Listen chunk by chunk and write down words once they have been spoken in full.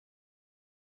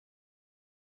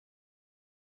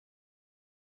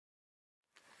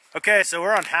Okay, so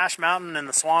we're on Hash Mountain in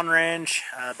the Swan Range,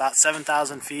 about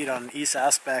 7,000 feet on east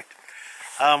aspect.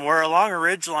 We're along a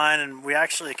ridge line, and we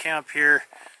actually came up here.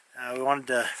 We wanted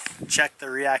to check the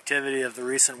reactivity of the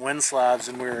recent wind slabs,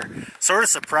 and we were sort of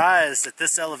surprised at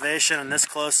this elevation and this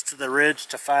close to the ridge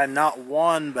to find not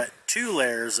one but two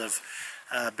layers of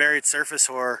buried surface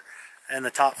hoar in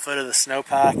the top foot of the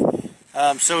snowpack.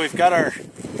 So we've got our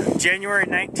January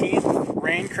 19th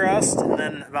rain crust, and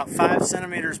then about 5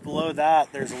 centimeters below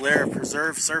that there's a layer of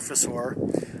preserved surface hoar.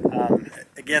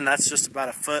 Again, that's just about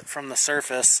a foot from the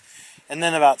surface, and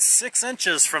then about 6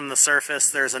 inches from the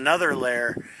surface there's another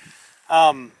layer.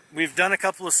 We've done a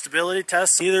couple of stability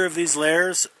tests. Neither of these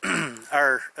layers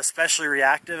are especially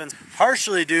reactive, and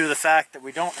partially due to the fact that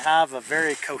we don't have a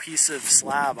very cohesive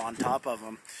slab on top of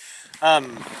them.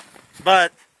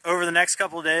 But over the next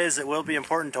couple of days, it will be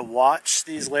important to watch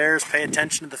these layers, pay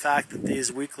attention to the fact that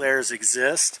these weak layers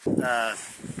exist.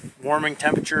 Warming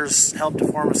temperatures help to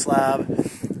form a slab.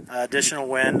 Additional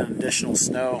wind and additional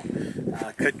snow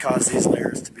could cause these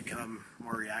layers to become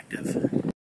more reactive.